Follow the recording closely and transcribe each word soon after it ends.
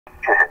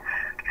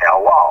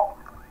Hello,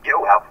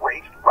 you have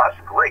reached Russ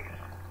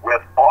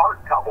with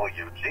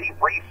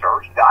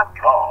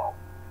rwgresearch.com.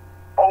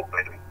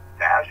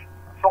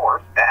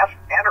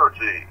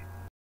 Open-source-energy.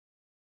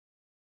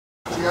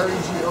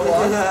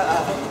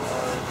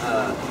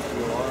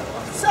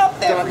 What's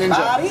up,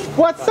 everybody?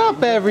 What's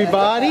up,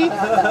 everybody?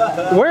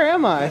 Where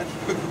am I?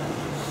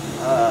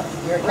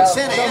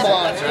 Santa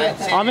Ana, right?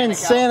 I'm in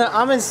Santa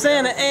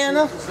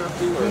Ana.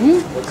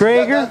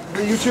 Gregor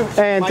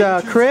and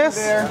Chris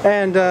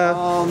and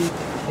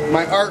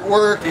my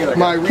artwork,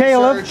 my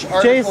Caleb, research,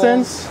 articles.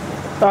 Jason's.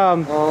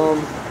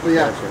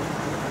 Yeah.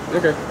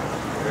 Okay.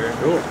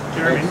 Cool.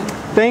 Jeremy.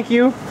 Thank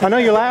you. I know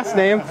your last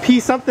name. P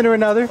something or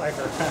another.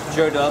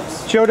 Joe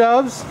Dubs. Joe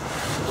Dubs.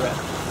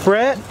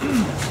 Brett.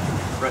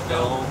 Brett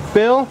Bill.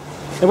 Bill.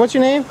 And what's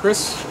your name?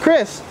 Chris.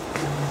 Chris.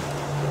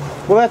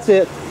 Well, that's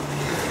it.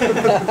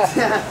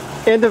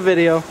 End of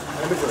video.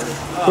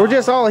 We're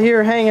just all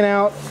here hanging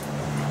out,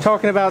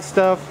 talking about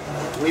stuff.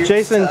 Weird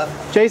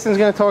Jason's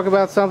going to talk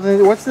about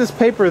something. What's this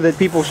paper that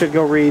people should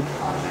go read?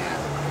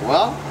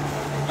 Well,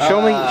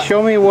 Show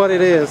me what it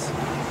is.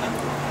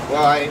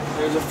 well,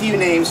 there's a few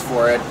names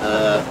for it.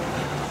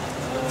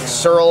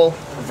 Searl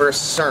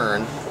versus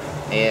CERN,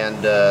 and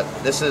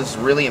this is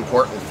really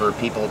important for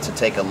people to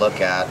take a look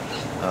at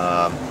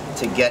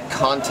to get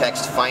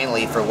context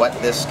finally for what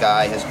this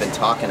guy has been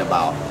talking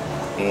about,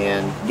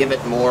 and give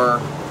it more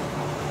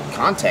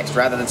context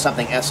rather than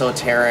something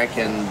esoteric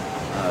and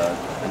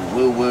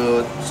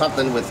woo-woo.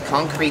 Something with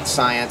concrete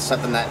science,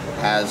 something that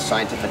has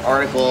scientific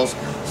articles,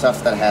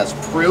 stuff that has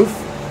proof,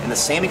 and the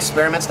same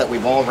experiments that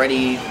we've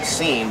already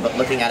seen, but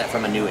looking at it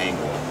from a new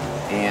angle.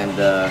 And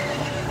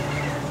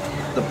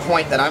the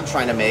point that I'm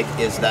trying to make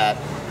is that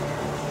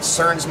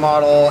CERN's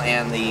model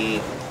and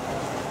the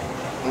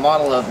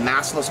model of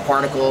massless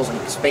particles and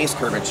space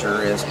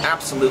curvature is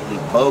absolutely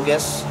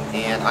bogus,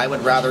 and I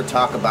would rather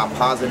talk about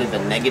positive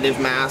and negative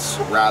mass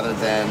rather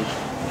than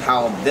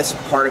how this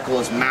particle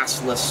is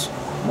massless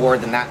more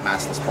than that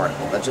massless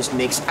particle. That just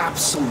makes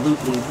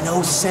absolutely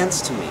no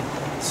sense to me.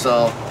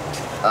 So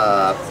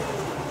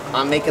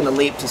I'm making the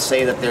leap to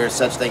say that there's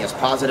such thing as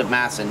positive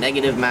mass and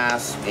negative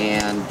mass,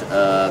 and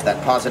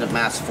that positive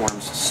mass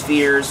forms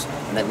spheres,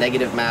 and that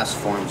negative mass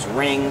forms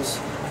rings,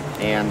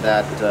 and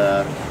that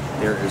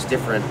there is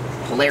different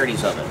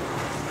polarities of it.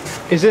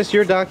 Is this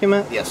your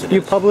document? Yes, it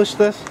You is. published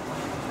this?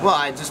 Well,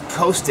 I just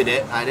posted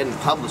it. I didn't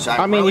publish it.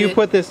 I mean, you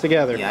put this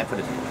together. Yeah, I put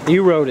it together.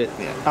 You wrote it.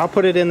 Yeah. I'll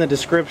put it in the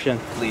description.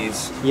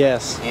 Please.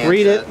 Yes. And,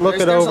 read it, look it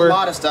there's over. There's a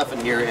lot of stuff in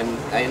here, and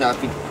you know,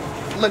 if you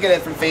look at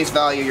it from face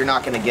value, you're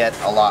not going to get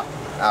a lot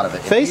out of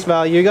it. Face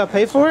value, you got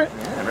paid for it?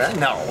 Yeah,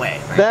 no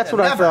way. That's what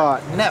Never. I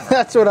thought. Never.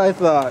 That's what I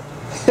thought.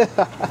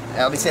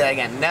 Let me say that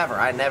again. Never.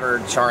 I never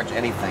charge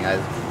anything. I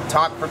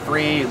talk for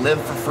free, live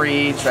for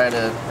free, try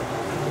to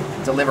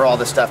deliver all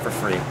this stuff for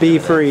free. Be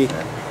free.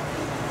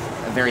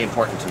 Very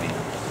important to me.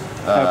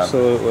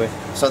 Absolutely.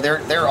 So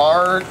there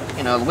are,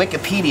 you know,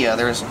 Wikipedia,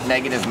 there's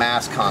negative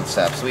mass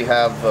concepts. We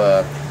have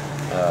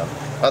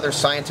other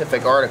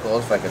scientific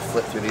articles, if I could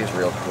flip through these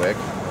real quick.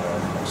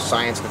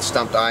 Science That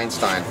Stumped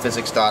Einstein,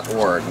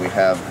 physics.org. We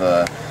have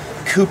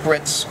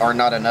cuprates are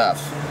not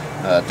enough,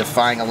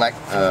 defying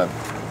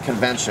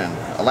convention.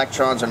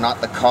 Electrons are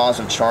not the cause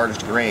of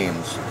charged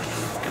grains.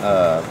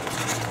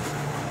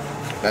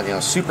 You know,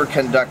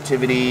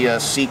 superconductivity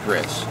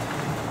secrets.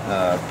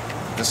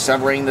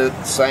 Discovering the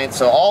science.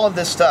 So all of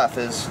this stuff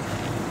is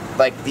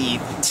like the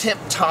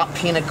tip-top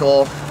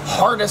pinnacle,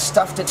 hardest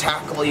stuff to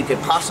tackle you could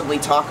possibly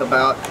talk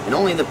about, and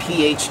only the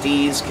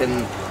PhDs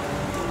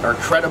are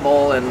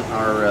credible and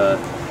are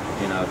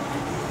you know,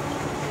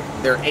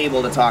 they're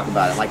able to talk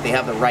about it. Like, they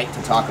have the right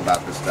to talk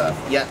about this stuff.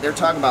 Yet they're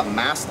talking about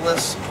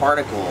massless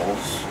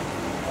particles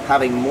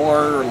having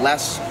more or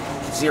less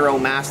zero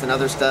mass than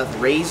other stuff,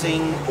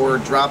 raising or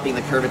dropping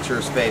the curvature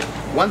of space.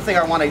 One thing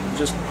I want to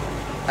just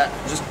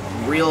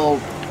real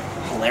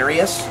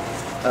hilarious.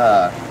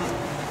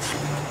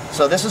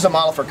 So this is a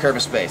model for curved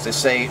space. They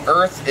say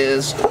Earth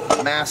is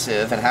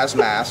massive and has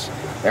mass.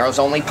 There is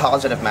only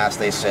positive mass,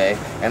 they say,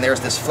 and there's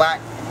this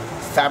flat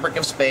fabric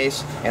of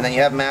space, and then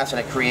you have mass and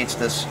it creates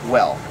this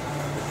well.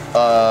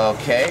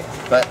 Okay,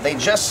 but they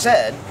just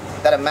said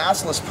that a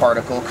massless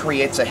particle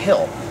creates a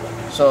hill.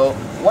 So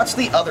what's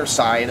the other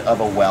side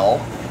of a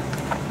well?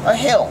 A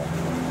hill.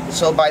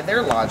 So by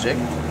their logic,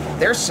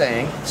 they're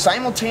saying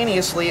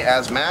simultaneously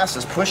as mass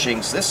is pushing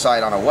this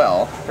side on a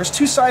well, there's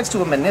two sides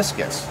to a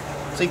meniscus.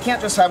 So you can't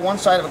just have one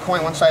side of a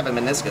coin, one side of a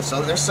meniscus.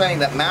 So they're saying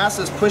that mass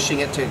is pushing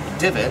it to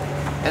divot,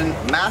 and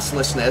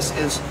masslessness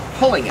is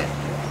pulling it.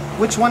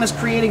 Which one is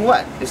creating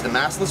what? Is the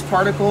massless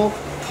particle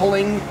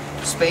pulling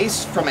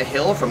space from a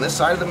hill from this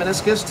side of the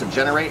meniscus to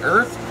generate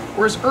Earth?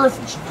 Or is Earth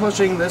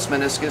pushing this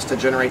meniscus to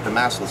generate the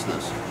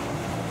masslessness?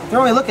 They're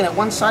only looking at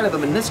one side of a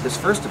meniscus,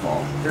 first of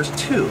all. There's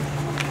two.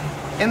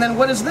 And then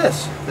what is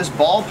this? This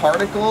ball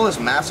particle, this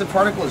massive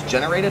particle, is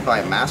generated by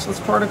a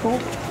massless particle?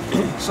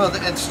 So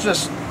it's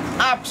just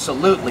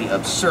absolutely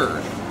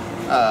absurd.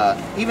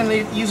 Even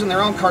using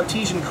their own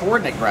Cartesian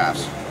coordinate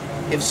graphs.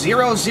 If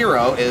 0,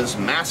 0 is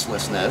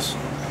masslessness,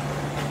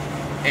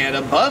 And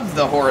above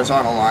the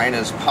horizontal line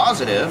is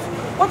positive.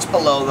 What's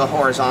below the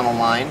horizontal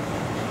line?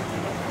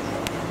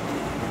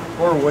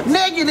 Or what's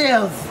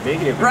Negative!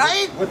 negative?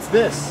 Right? What's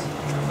this?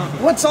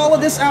 What's all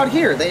of this out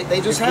here?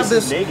 They just have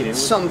this is this negative.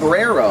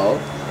 sombrero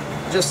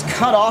just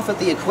cut off at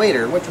the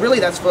equator, which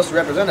really that's supposed to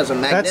represent as a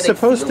magnetic That's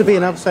supposed to be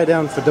an line. upside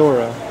down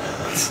fedora.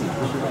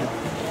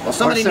 Well,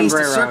 somebody needs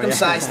to sombrero,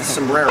 circumcise the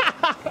sombrero.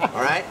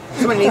 All right?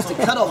 Somebody needs to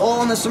cut a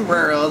hole in the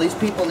sombrero. These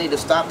people need to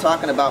stop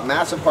talking about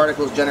massive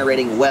particles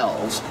generating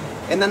wells.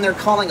 And then they're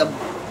calling a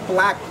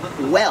black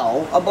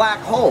well a black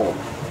hole.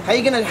 How are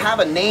you going to have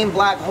a name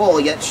black hole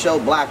yet show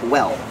black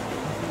well?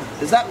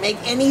 Does that make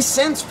any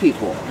sense,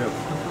 people? No.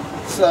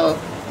 So,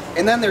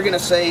 and then they're going to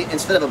say,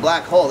 instead of a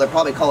black hole, they'll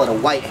probably call it a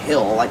white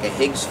hill, like a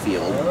Higgs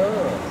field.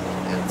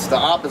 It's the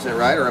opposite,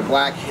 right? Or a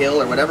black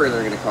hill, or whatever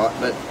they're going to call it.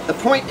 But the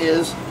point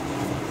is,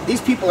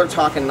 these people are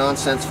talking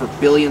nonsense for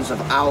billions of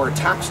our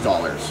tax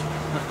dollars.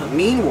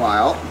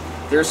 Meanwhile,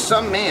 there's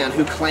some man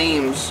who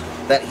claims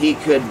that he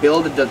could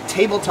build a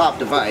tabletop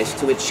device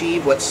to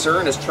achieve what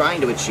CERN is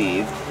trying to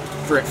achieve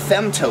for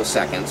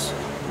femtoseconds,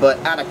 but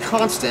at a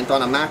constant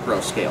on a macro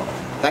scale.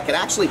 That could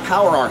actually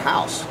power our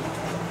house.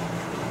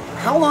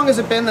 How long has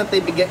it been that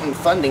they've been getting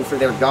funding for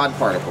their God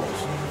particles?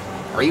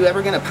 Are you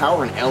ever going to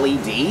power an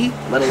LED,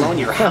 let alone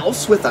your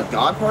house, with a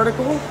God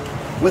particle?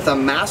 With a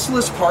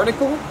massless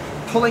particle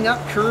pulling up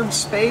curved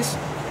space?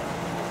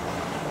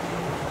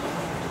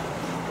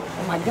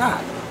 Oh my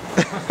God.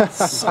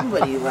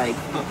 Somebody, like,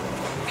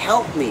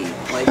 help me.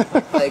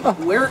 Like,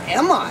 where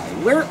am I?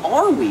 Where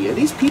are we? Are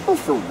these people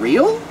for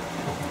real?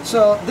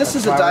 So this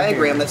is a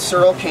diagram that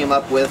Searl came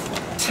up with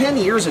 10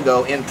 years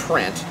ago in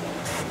print.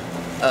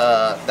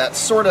 That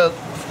sort of,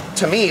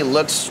 to me,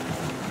 looks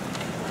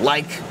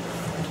like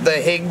the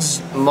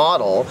Higgs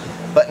model,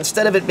 but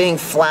instead of it being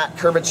flat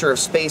curvature of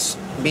space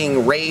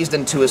being raised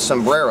into a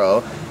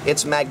sombrero,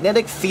 it's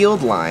magnetic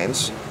field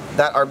lines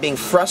that are being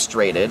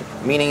frustrated,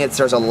 meaning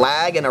there's a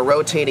lag in a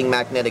rotating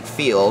magnetic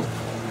field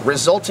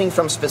resulting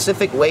from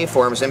specific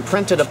waveforms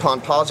imprinted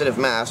upon positive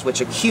mass, which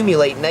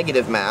accumulate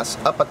negative mass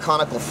up a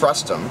conical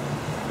frustum,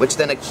 which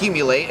then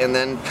accumulate and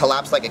then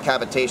collapse like a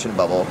cavitation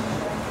bubble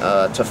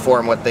to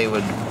form what they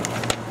would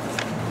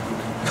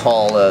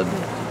call a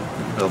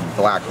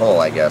black hole,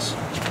 I guess.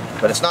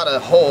 But it's not a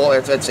hole,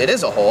 it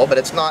is a hole, but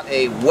it's not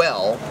a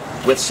well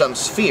with some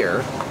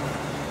sphere.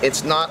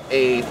 It's not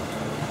a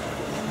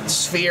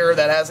sphere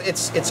that has,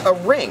 it's a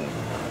ring.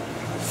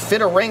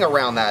 Fit a ring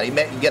around that, you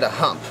get a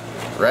hump,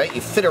 right?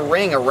 You fit a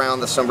ring around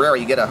the sombrero,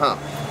 you get a hump.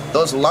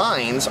 Those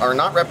lines are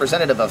not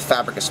representative of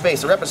fabric of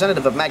space, they're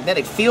representative of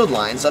magnetic field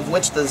lines, of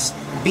which the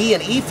B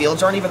and E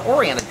fields aren't even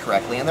oriented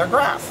correctly in their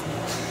graph.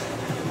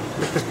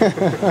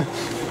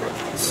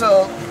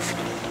 So,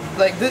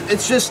 like,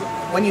 it's just,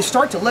 when you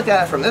start to look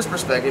at it from this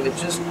perspective, it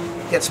just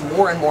gets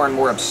more and more and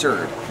more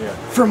absurd. Yeah.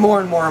 For more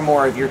and more and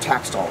more of your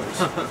tax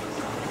dollars.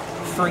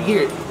 For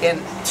years.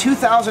 In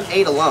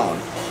 2008 alone,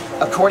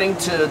 according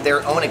to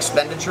their own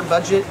expenditure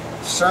budget,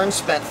 CERN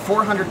spent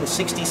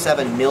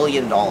 $467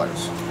 million.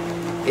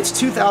 It's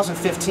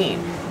 2015.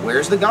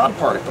 Where's the God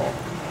particle?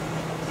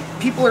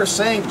 People are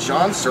saying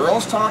John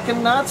Searl's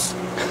talking nuts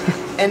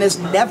and has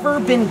never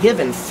been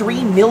given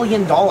 $3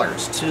 million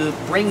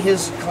to bring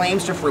his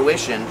claims to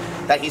fruition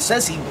that he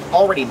says he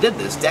already did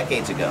this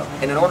decades ago.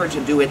 And in order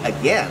to do it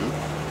again,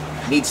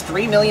 needs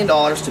 $3 million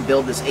to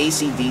build this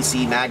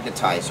AC-DC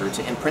magnetizer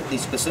to imprint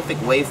these specific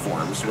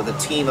waveforms with a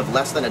team of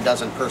less than a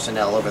dozen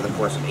personnel over the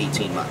course of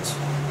 18 months.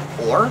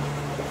 Or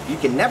you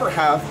can never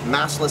have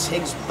massless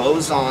Higgs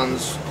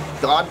bosons,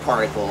 God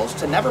particles,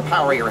 to never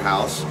power your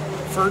house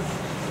for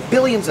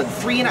billions of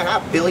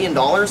 $3.5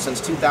 billion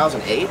since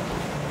 2008.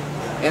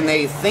 And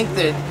they think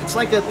that it's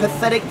like a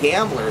pathetic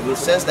gambler who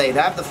says they'd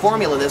have the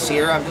formula this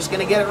year, I'm just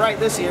going to get it right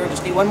this year,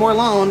 just need one more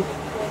loan.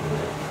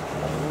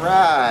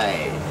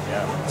 Right.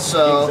 Yeah.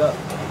 So,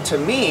 to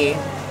me,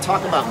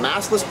 talking about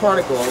massless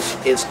particles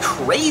is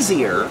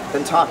crazier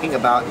than talking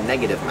about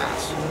negative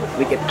mass.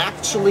 We can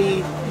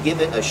actually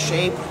give it a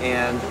shape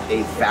and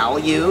a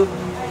value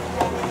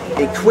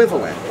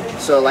equivalent.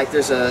 So, like,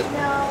 there's an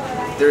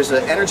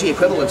energy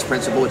equivalence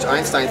principle, which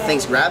Einstein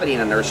thinks gravity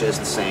and inertia is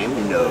the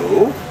same.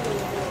 No.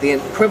 The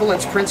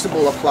equivalence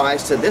principle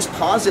applies to this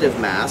positive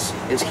mass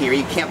is here.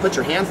 You can't put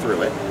your hand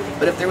through it.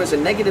 But if there was a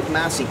negative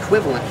mass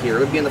equivalent here, it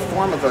would be in the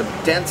form of a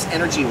dense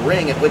energy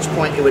ring, at which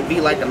point it would be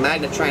like a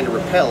magnet trying to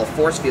repel a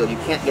force field. You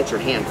can't get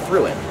your hand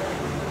through it.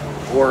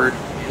 Or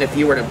if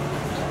you were to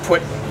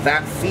put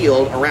that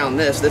field around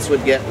this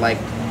would get like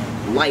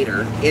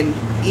lighter, in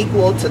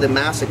equal to the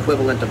mass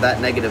equivalent of that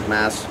negative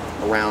mass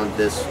around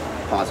this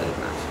positive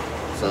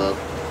mass. So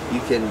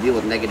you can deal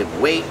with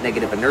negative weight,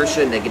 negative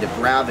inertia, negative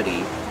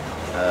gravity,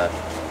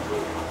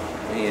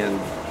 and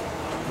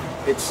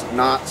it's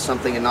not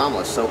something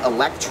anomalous. So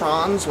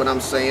electrons, what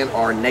I'm saying,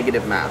 are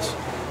negative mass.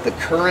 The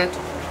current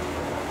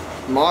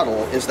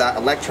model is that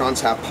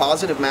electrons have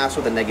positive mass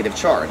with a negative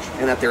charge,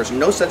 and that there's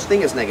no such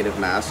thing as negative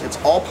mass. It's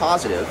all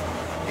positive,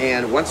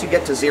 and once you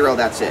get to zero,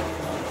 that's it.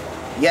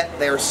 Yet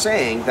they're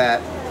saying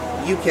that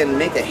you can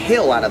make a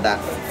hill out of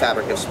that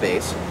fabric of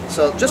space,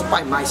 So just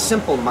by my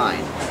simple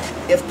mind,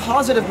 if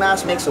positive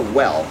mass makes a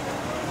well,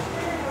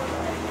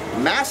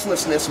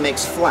 masslessness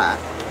makes flat,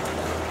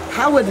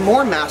 how would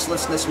more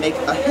masslessness make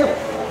a hill?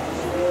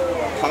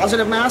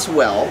 Positive mass,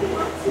 well.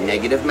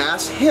 Negative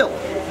mass, hill.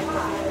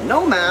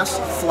 No mass,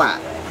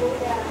 flat.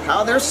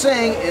 How they're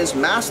saying is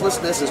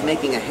masslessness is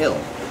making a hill.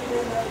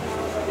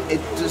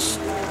 It just,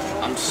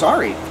 I'm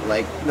sorry,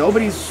 like,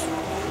 nobody's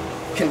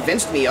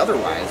convinced me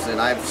otherwise, and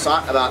I've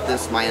thought about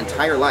this my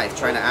entire life,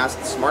 trying to ask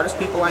the smartest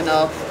people I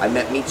know. I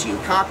met Michio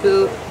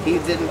Kaku. He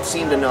didn't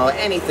seem to know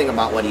anything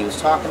about what he was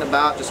talking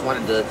about, just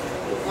wanted to,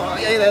 well,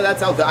 yeah,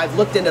 that's all good. I've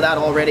looked into that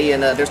already,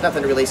 and there's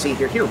nothing to really see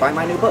here. Here, buy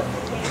my new book.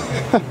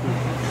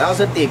 I was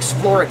at the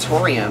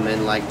Exploratorium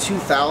in like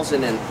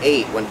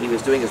 2008 when he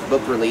was doing his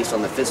book release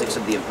on the physics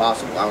of the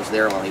impossible. I was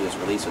there while he was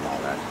releasing all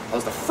that. I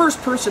was the first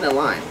person in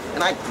line,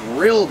 and I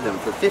grilled him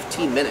for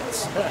 15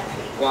 minutes.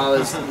 While I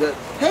was,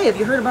 hey, have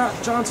you heard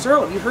about John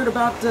Searl? Have you heard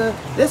about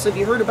this? Have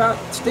you heard about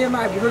Stan?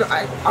 Have you heard?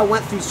 I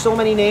went through so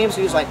many names.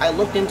 He was like, I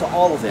looked into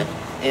all of it,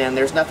 and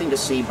there's nothing to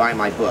see by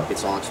my book.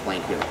 It's all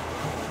explained here.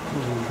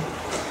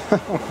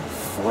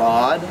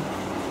 Fraud.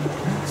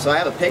 So I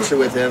have a picture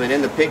with him, and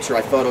in the picture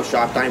I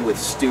photoshopped "I'm with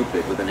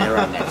stupid" with an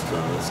arrow next to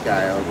him. This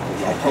guy,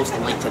 I'll post a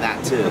link to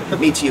that too.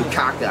 Michio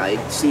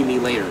Kaku, see me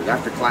later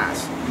after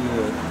class.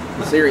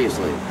 Yeah.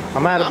 Seriously.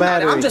 I'm out of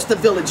battery. I'm just the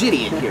village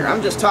idiot here.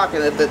 I'm just talking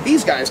that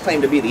these guys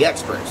claim to be the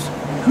experts.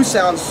 Who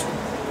sounds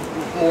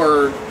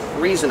more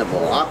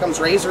reasonable, Occam's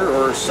razor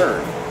or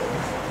CERN?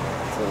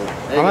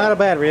 So, I'm out of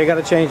battery. I got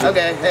to change it.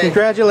 Okay. Hey.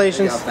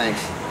 Congratulations. Thanks.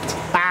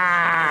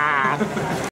 Ah!